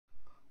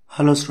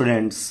Hello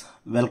students,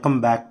 welcome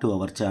back to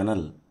our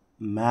channel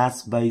Maths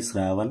by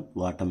Shravan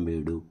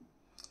Vatambedu.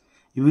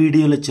 ఈ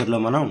video లెక్చర్లో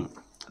మనం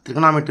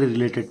trigonometry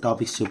related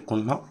topics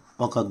చెప్పుకుంటున్నాం.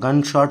 ఒక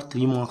గన్ షాట్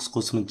 3 మార్క్స్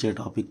కోసం ఇచ్చే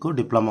టాపిక్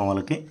డిప్లొమా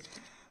వాళ్ళకి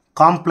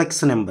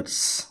కాంప్లెక్స్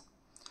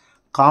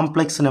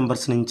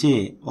నెంబర్స్ నుంచి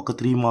ఒక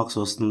 3 మార్క్స్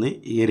వస్తుంది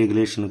ఏ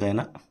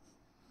రెగ్యులేషన్కైనా.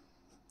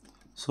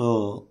 సో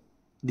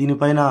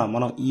దీనిపైన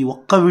మనం ఈ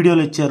ఒక్క వీడియో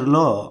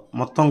లెక్చర్లో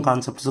మొత్తం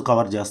కాన్సెప్ట్స్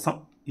కవర్ చేస్తాం.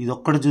 ఇది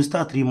ఒక్కటి చూస్తే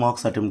ఆ 3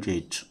 మార్క్స్ అటెంప్ట్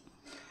చేయొచ్చు.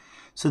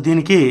 సో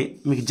దీనికి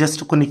మీకు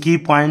జస్ట్ కొన్ని కీ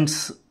పాయింట్స్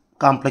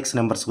కాంప్లెక్స్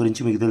నెంబర్స్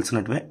గురించి మీకు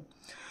తెలిసినట్టువే.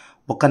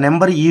 ఒక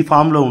నెంబర్ ఈ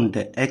ఫామ్లో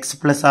ఉంటే X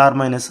plus are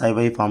minus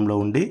IY ఫామ్లో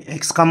ఉండి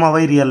X comma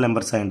y real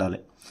numbers అయి ఉండాలి.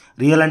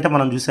 రియల్ అంటే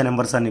మనం చూసే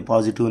నెంబర్స్ అన్నీ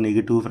పాజిటివ్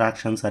నెగిటివ్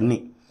ఫ్రాక్షన్స్ అన్నీ.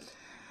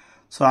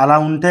 సో అలా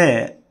ఉంటే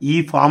ఈ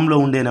ఫామ్లో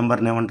ఉండే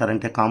నెంబర్ని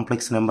ఏమంటారంటే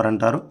కాంప్లెక్స్ నెంబర్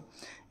అంటారు.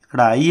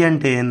 ఇక్కడ ఐ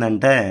అంటే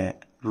ఏంటంటే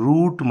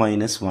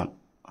 √-1.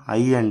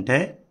 ఐ అంటే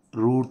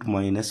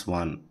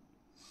 √-1.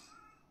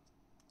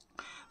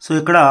 సో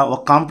ఇక్కడ ఒక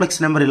కాంప్లెక్స్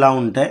నెంబర్ ఇలా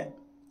ఉంటే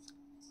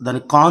దాని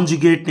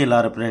కాంజుగేట్ని ఇలా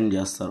రిప్రజెంట్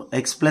చేస్తారు.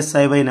 ఎక్స్ ప్లస్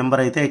ఐవై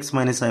నెంబర్ అయితే ఎక్స్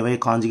మైనస్ ఐవై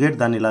కాంజుగేట్,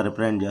 దాన్ని ఇలా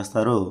రిప్రజెంట్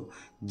చేస్తారు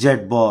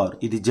జెడ్ బార్.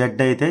 ఇది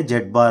జెడ్ అయితే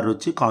జెడ్ బార్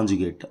వచ్చి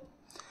కాంజుగేట్.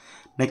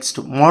 నెక్స్ట్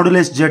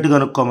మాడ్యులస్ జెడ్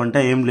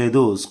కనుక్కోమంటే ఏం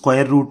లేదు,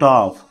 square root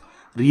of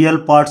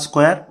real part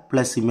square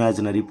plus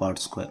imaginary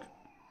part square.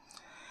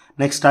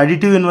 Next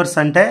additive inverse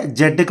అంటే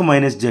జెడ్కి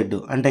మైనస్ జెడ్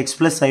అంటే X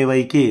plus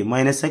ఐవైకి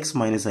minus X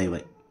minus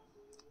IY,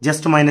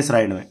 just minus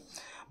రాయడమే.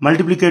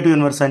 Multiplicative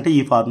inverse అంటే ఈ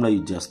formula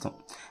use చేస్తాం.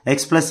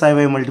 X plus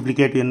i y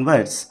multiplicative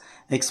inverse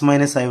X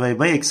minus IY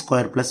by X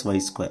square plus y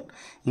square.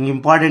 ఇంక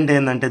important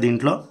ఏంటంటే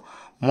దీంట్లో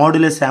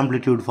modulus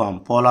amplitude form,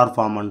 polar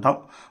form అంటాం.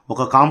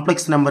 ఒక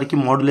complex నెంబర్కి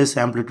మాడ్యులస్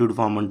యాంప్లిట్యూడ్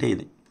ఫామ్ అంటే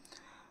ఇది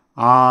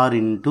are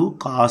into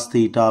cos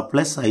theta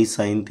plus I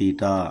sine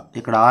theta.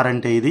 ఇక్కడ are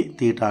అంటే ఇది,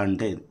 తీటా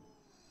అంటే ఇది.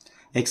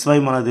 ఎక్స్వై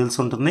మనకు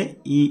తెలిసి ఉంటుంది.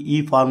 ఈ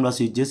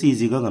ఫార్ములాస్ యూజ్ చేసి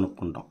ఈజీగా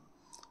కనుక్కుంటాం.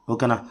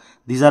 ఓకేనా,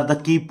 these are the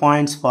key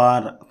points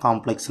for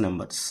complex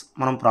numbers.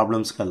 మనం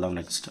ప్రాబ్లమ్స్కి వెళ్దాం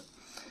నెక్స్ట్.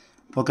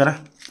 ఓకేనా,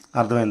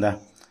 అర్థమైందా?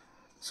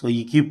 సో ఈ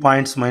కీ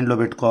పాయింట్స్ మైండ్లో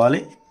పెట్టుకోవాలి.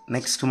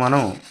 నెక్స్ట్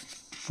మనం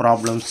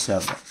ప్రాబ్లమ్స్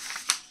చేద్దాం.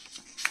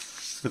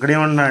 ఇక్కడ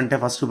ఏమన్నా అంటే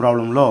ఫస్ట్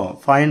ప్రాబ్లంలో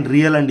find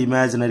real and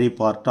imaginary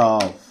part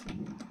of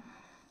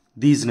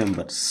these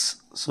numbers.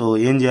 So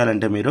ఏం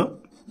చేయాలంటే మీరు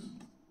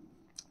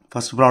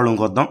ఫస్ట్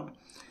ప్రాబ్లంకి వద్దాం.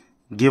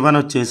 గివన్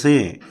వచ్చేసి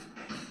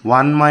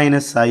 1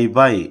 - i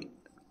by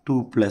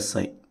 2 +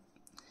 i.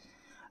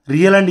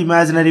 Real and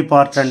imaginary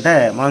part అంటే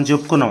మనం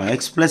చెప్పుకున్నాం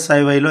ఎక్స్ ప్లస్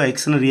ఐవైలో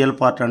ఎక్స్ని రియల్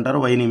పార్ట్ అంటారు,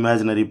 వైని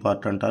ఇమాజినరీ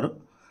పార్ట్ అంటారు.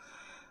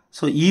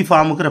 సో ఈ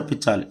ఫామ్కి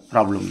రప్పించాలి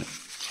ప్రాబ్లమ్ని.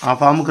 ఆ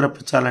ఫామ్కి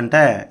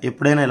రప్పించాలంటే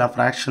ఎప్పుడైనా ఇలా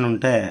ఫ్రాక్షన్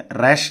ఉంటే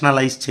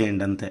రేషనలైజ్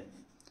చేయండి అంతే.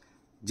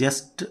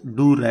 Just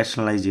do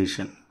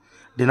rationalization.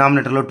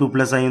 డినామినేటర్లో 2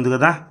 + i ఉంది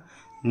కదా,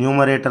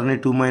 న్యూమరేటర్ని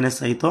 2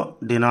 - iతో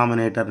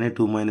డినామినేటర్ని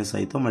 2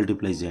 - iతో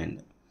మల్టిప్లై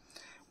చేయండి.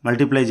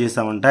 మల్టిప్లై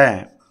చేసామంటే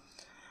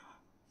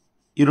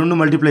ఈ రెండు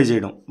మల్టిప్లై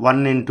చేయడం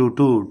 1 ×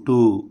 2 2,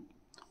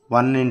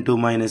 1 ×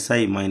 -i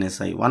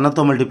 -i,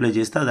 1తో మల్టిప్లై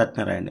చేస్తే అది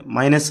అట్నే రాయండి.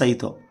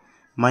 -iతో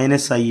 -i ×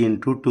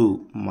 2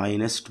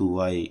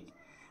 -2i,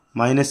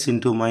 minus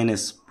into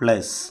minus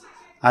plus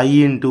i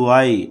 ×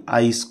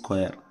 i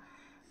square.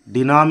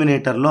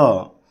 డినామినేటర్లో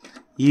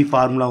ఈ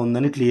ఫార్ములా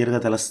ఉందని క్లియర్గా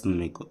తెలుస్తుంది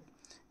మీకు,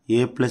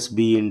 a + b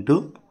 ×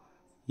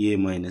 a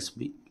 - b.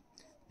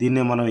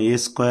 దీన్నే మనం a²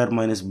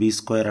 -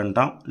 b²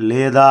 అంటాం.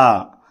 లేదా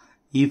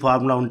ఈ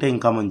ఫార్ములా ఉంటే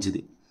ఇంకా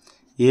మంచిది,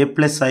 a +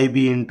 ib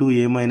 ×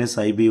 a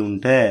 - ib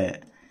ఉంటే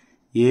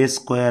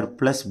a²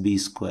 + b².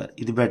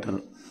 ఇది బెటర్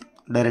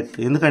డైరెక్ట్,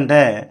 ఎందుకంటే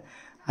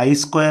i²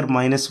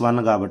 -1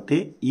 కాబట్టి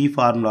ఈ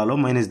ఫార్ములాలో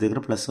మైనస్ దగ్గర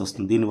ప్లస్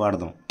వస్తుంది. దీన్ని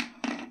వాడదాం.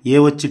 a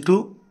వచ్చి 2,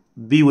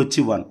 b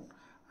వచ్చి 1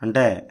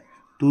 అంటే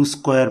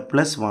 2²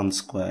 +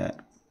 1².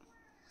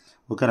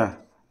 ఓకేనా.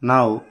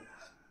 నౌ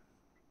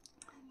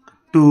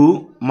 2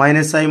 -i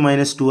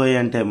 - 2i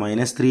అంటే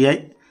 -3i.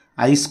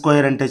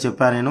 i² అంటే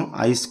చెప్పాను నేను,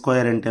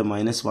 i² అంటే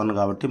 -1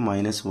 కాబట్టి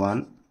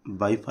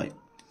 -1/5.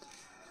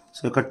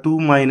 సో ఇక 2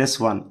 -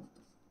 1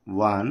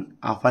 1,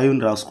 ఆ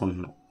 5ని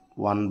రాసుకుంటున్నాం.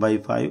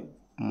 1/5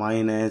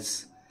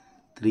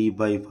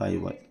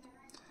 -3/5y.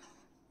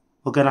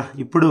 ఓకేనా.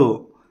 ఇప్పుడు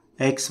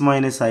ఎక్స్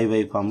మైనస్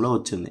ఐవై ఫామ్లో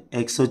వచ్చింది.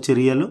 ఎక్స్ వచ్చి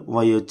రియల్,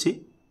 వై వచ్చి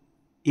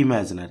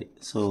ఇమాజినరీ.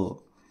 సో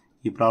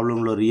ఈ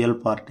ప్రాబ్లంలో రియల్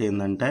పార్ట్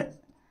ఏంటంటే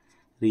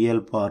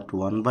రియల్ పార్ట్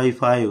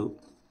 1/5,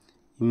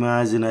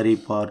 ఇమాజినరీ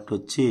పార్ట్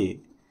వచ్చి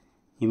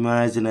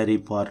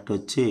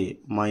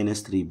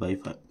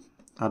 -3/5.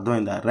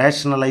 అర్థమైందా?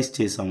 రేషనలైజ్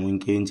చేసాము,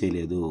 ఇంకేం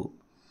చేయలేదు.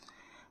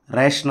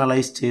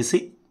 రేషనలైజ్ చేసి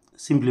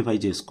సింప్లిఫై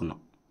చేసుకున్నాం.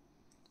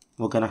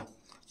 ఓకేనా.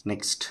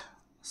 నెక్స్ట్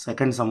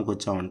సెకండ్ సమ్కి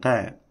వచ్చామంటే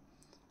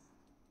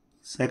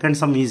సెకండ్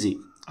సమ్ ఈజీ.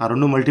 ఆ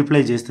రెండు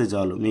మల్టిప్లై చేస్తే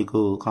చాలు మీకు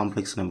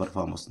కాంప్లెక్స్ నెంబర్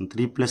ఫామ్ వస్తుంది.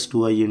 3 +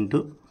 2i ×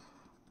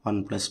 1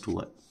 +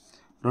 2i.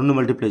 రెండు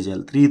మల్టిప్లై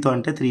చేయాలి. 3తో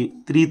అంటే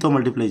 3తో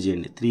మల్టిప్లై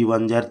చేయండి. 3 ×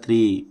 1 =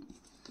 3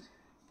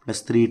 +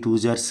 3 × 2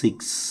 =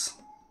 6.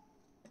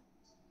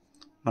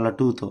 మళ్ళీ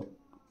 2తో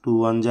 2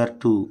 × 1 =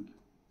 2,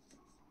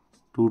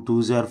 2 × 2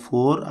 =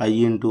 4, i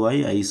 ×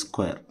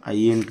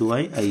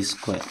 i i².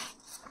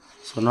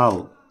 So now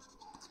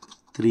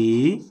 3,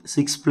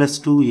 6 +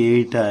 2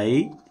 8i,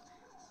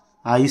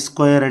 I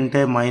square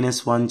అంటే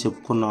 -1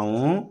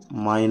 చెప్పుకున్నాము,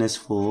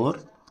 -4.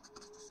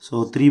 So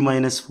 3 -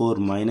 4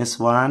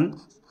 -1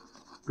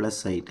 +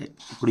 8i.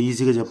 ఇప్పుడు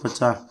ఈజీగా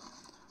చెప్పచ్చా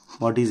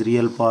what is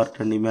real part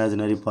and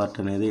imaginary part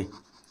అనేది?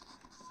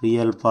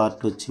 రియల్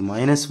పార్ట్ వచ్చి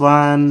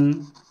 -1,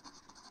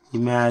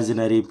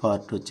 ఇమాజినరీ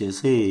పార్ట్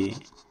వచ్చేసి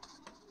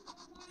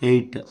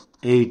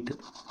 8.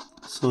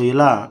 సో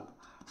ఇలా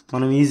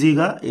మనం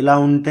ఈజీగా ఇలా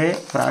ఉంటే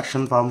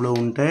ఫ్రాక్షన్ ఫామ్లో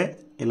ఉంటే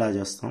ఇలా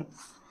చేస్తాం,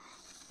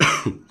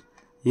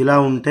 ఇలా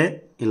ఉంటే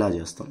ఇలా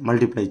చేస్తాం,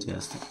 మల్టిప్లై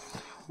చేస్తాం.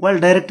 వాళ్ళు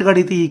డైరెక్ట్గా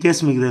అడిగితే ఈ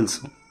కేసు మీకు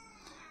తెలుసు,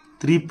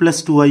 3 +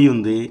 2i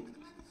ఉంది.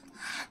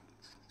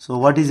 So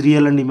what is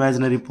real and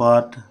imaginary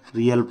part?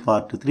 Real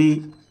part 3,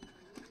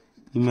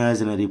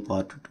 imaginary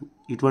part 2.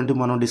 ఇటువంటి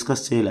మనం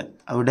డిస్కస్ చేయలే,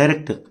 అవి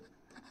డైరెక్ట్,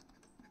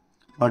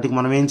 వాటికి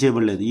మనం ఏం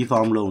చేయబడలేదు ఈ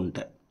ఫామ్లో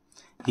ఉంటే.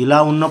 ఇలా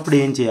ఉన్నప్పుడు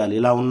ఏం చేయాలి?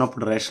 ఇలా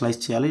ఉన్నప్పుడు రేషనలైజ్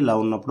చేయాలి, ఇలా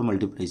ఉన్నప్పుడు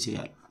మల్టిప్లై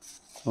చేయాలి.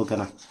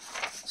 ఓకేనా?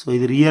 సో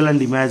ఇది real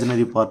and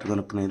imaginary part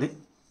కనుక్కునేది.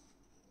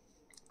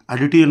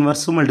 Additive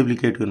inverse,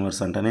 multiplicative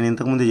inverse అంట. నేను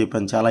ఇంతకుముందే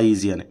చెప్పాను చాలా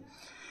ఈజీ అని.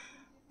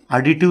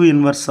 Additive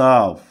inverse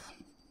of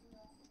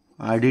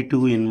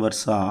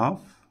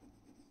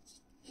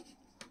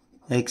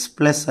x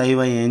 +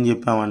 iy ఏం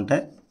చెప్పామంటే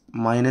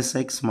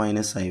 -x -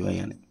 iy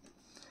అని.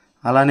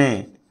 అలానే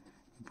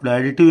ఇప్పుడు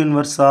additive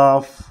inverse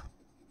of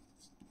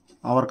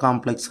our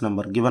complex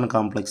number, given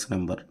complex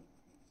number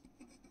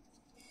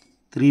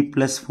 3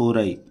 +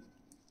 4i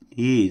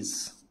is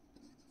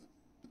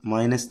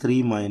 -3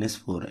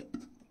 - 4i.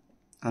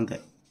 అంతే.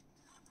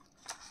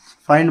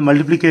 ఫైండ్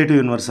మల్టిప్లికేటివ్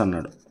ఇన్వర్స్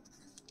అన్నాడు.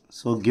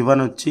 సో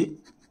గివన్ వచ్చి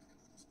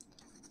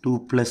 2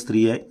 +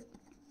 3i.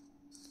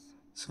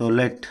 So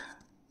let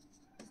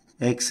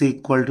x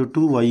 =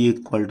 2, y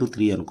 =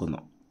 3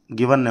 అనుకుందాం.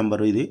 గివన్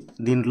నెంబర్ ఇది.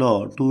 దీంట్లో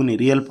 2ని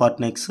రియల్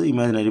పార్ట్ని x,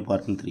 ఇమాజినరీ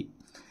పార్ట్ని 3.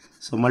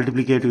 సో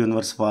మల్టిప్లికేటివ్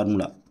ఇన్వర్స్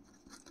ఫార్ములా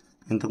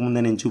ఇంతకుముందే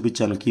నేను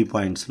చూపించాను కీ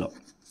పాయింట్స్లో.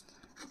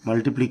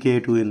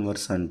 మల్టిప్లికేటివ్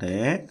ఇన్వర్స్ అంటే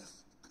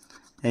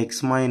x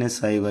 - iy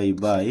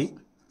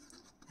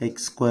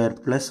x²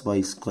 + y².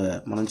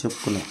 మనం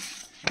చెప్పుకున్నాం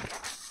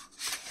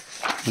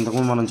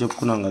ఇంతకుముందు, మనం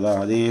చెప్పుకున్నాం కదా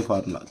అదే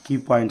ఫార్ములా, కీ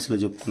పాయింట్స్లో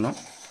చెప్పుకున్నాం.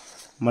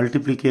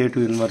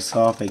 Multiplicative inverse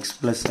of x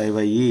 +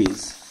 iy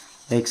is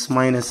x -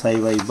 iy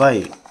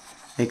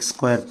x²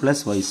 +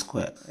 y².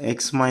 x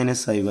 -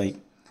 iy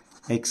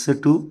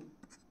x2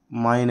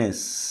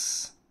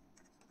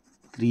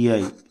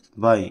 -3i /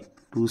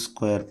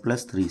 2²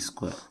 +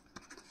 3².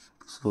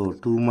 So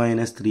 2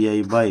 - 3i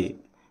 /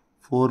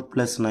 4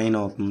 + 9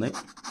 అవుతుంది.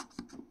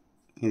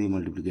 ఇది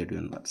మల్టిప్లికేటివ్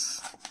ఇన్వర్స్.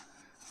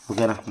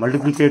 ఓకేనా?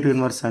 మల్టిప్లికేటివ్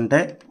ఇన్వర్స్ అంటే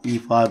ఈ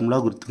ఫార్ములా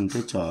గుర్తుంటే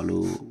చాలు.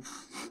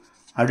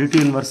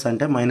 అడిటివ్ ఇన్వర్స్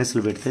అంటే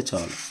మైనస్లు పెడితే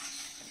చాలు.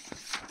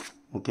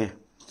 Okay.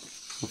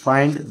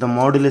 Find the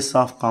modulus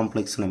of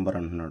complex number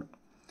అంటున్నాడు.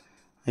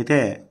 అయితే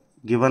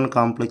గివన్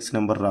కాంప్లెక్స్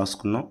నెంబర్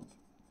రాసుకున్నాం,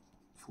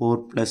 4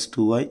 +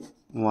 2i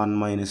 1 -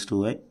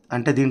 2i.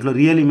 అంటే దీంట్లో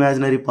రియల్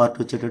ఇమాజినరీ పార్ట్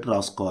వచ్చేటట్టు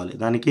రాసుకోవాలి.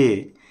 దానికి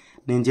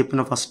నేను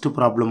చెప్పిన ఫస్ట్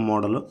ప్రాబ్లం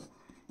మోడల్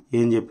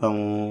ఏం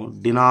చెప్పాము?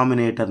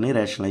 డినామినేటర్ని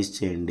రేషనలైజ్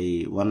చేయండి.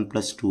 1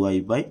 + 2i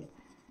 /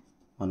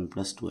 1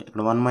 + 2i.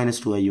 ఇక్కడ 1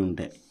 - 2i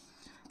ఉంటాయి.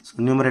 సో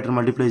న్యూమరేటర్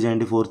మల్టిప్లై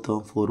చేయండి 4తో.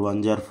 4 × 1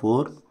 =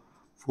 4,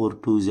 4 ×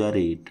 2 =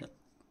 8.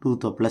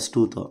 2తో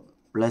 +2తో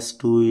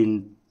 +2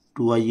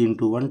 2i ×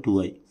 1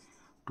 2i,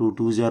 2 ×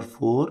 2 =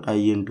 4, i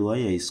 × i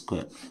i².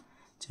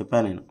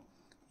 చెప్పాను నేను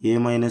a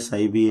 -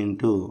 ib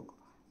into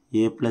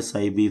a +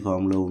 ib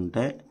ఫామ్లో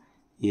ఉంటే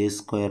a²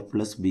 +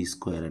 b²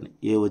 అని.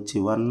 a వచ్చి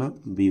 1,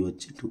 b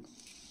వచ్చి 2.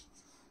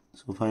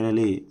 సో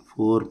ఫైనలీ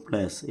 4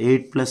 +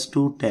 8 +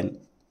 2 10,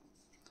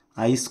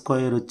 i²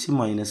 వచ్చి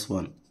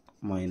 -1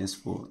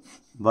 -4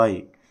 /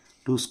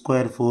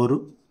 2² 4,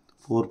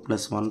 4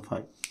 + 1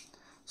 5.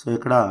 సో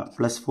ఇక్కడ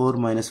 +4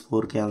 -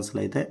 4 క్యాన్సిల్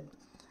అయితే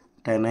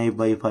 10i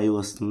 / 5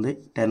 వస్తుంది.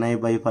 10i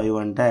 / 5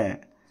 అంటే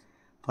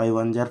 5 ×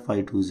 1 = 5 ×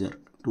 2 =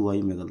 2i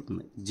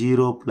మిగులుతుంది.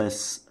 0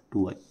 +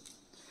 2i.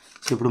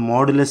 సో ఇప్పుడు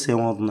మాడ్యులస్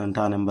ఏమవుతుందంటే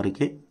ఆ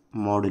నెంబర్కి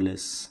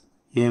మాడ్యులస్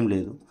ఏం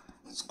లేదు,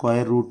 √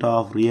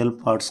 real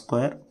part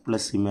square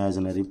plus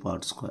imaginary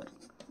part square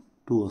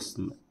 2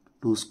 వస్తుంది.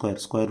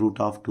 2²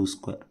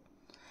 √2².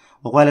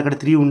 ఒకవేళ ఇక్కడ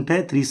 3 ఉంటే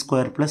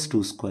 3² +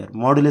 2².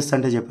 మాడ్యులస్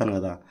అంటే చెప్పాను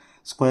కదా,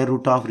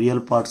 √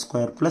 real part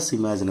square plus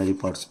imaginary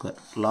part square.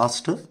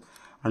 Last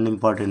and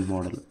important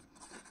model.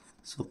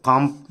 So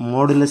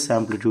modulus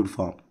amplitude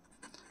form.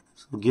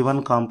 So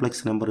given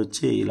complex number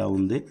వచ్చి ఇలా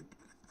ఉంది.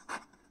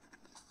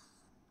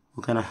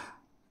 ఓకేనా?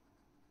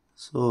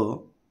 సో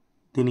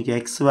దీనికి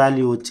x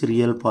వాల్యూ వచ్చి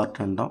రియల్ పార్ట్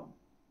అంటాం,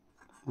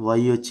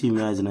 y వచ్చి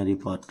ఇమాజినరీ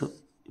పార్ట్.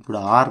 ఇప్పుడు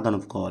r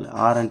కనుక్కోవాలి.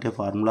 r అంటే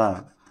ఫార్ములా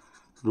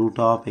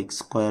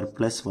 √x²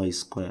 +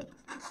 y²,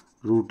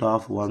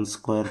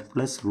 √1²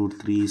 +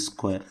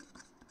 √3².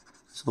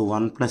 సో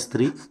 1 +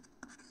 3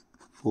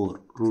 4,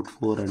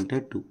 √4 అంటే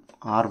 2,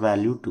 r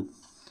వాల్యూ 2.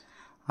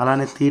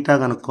 అలానే తీటా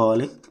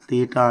కనుక్కోవాలి.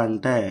 తీటా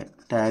అంటే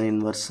tan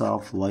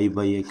 1 y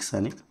 / x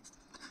అని.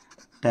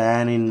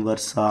 tan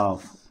 1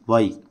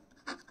 y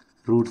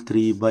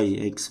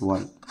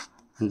 √3/x1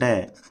 అంటే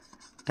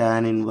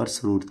tan 1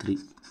 √3.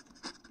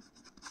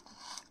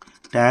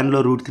 ట్యాన్లో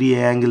 √3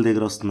 ఏ యాంగిల్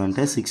దగ్గర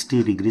వస్తుందంటే 60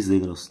 degrees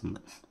దగ్గర వస్తుంది.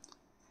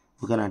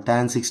 ఓకేనా,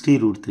 tan 60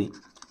 √3.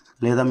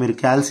 లేదా మీరు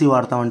క్యాల్సీ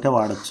వాడతామంటే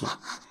వాడచ్చు.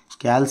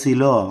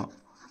 క్యాల్సీలో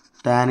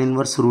tan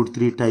 1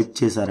 √3 టైప్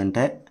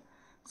చేశారంటే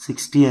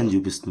 60 అని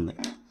చూపిస్తుంది.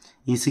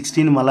 ఈ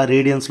 60ని మళ్ళీ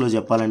రేడియన్స్లో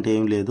చెప్పాలంటే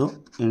ఏం లేదు,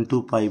 ఇంటూ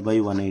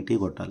π/180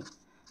 కొట్టాలి.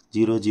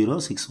 0 0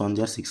 6 1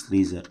 0 6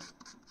 3 0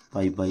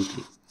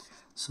 π/3.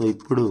 సో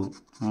ఇప్పుడు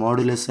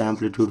మాడ్యులస్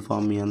యాంప్లిట్యూడ్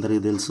ఫామ్ మీ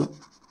అందరికీ తెలుసు.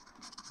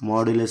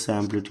 మాడ్యులస్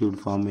యాంప్లిట్యూడ్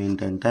ఫామ్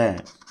ఏంటంటే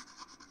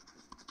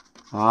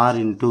r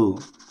into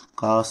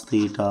cos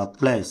θ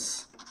plus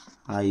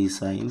I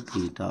sin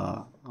θ.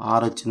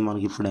 r వచ్చింది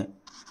మనకి ఇప్పుడే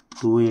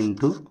 2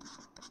 into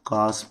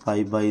cos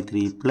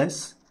π/3 plus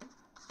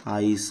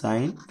I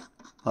sin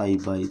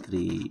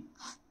π/3.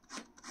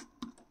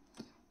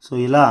 So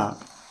ఇలా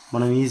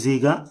మనం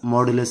ఈజీగా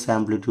modulus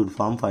amplitude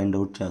form find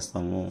out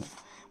చేస్తాము.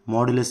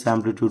 మాడ్యులస్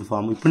యాంప్లిట్యూడ్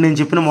ఫామ్ ఇప్పుడు నేను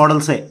చెప్పిన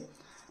మోడల్సే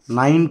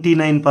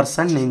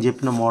 99% నేను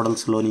చెప్పిన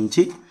మోడల్స్లో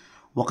నుంచి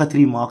ఒక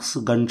 3 మార్క్స్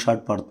గన్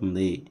షాట్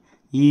పడుతుంది.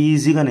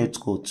 ఈజీగా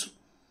నేర్చుకోవచ్చు.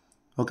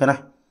 ఓకేనా,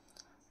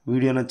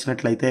 వీడియో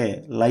నచ్చినట్లయితే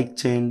లైక్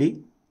చేయండి,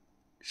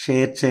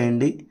 షేర్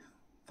చేయండి.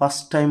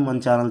 ఫస్ట్ టైం మన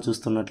ఛానల్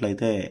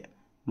చూస్తున్నట్లయితే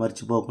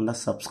మర్చిపోకుండా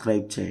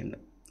సబ్స్క్రైబ్ చేయండి.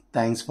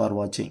 Thanks for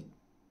watching.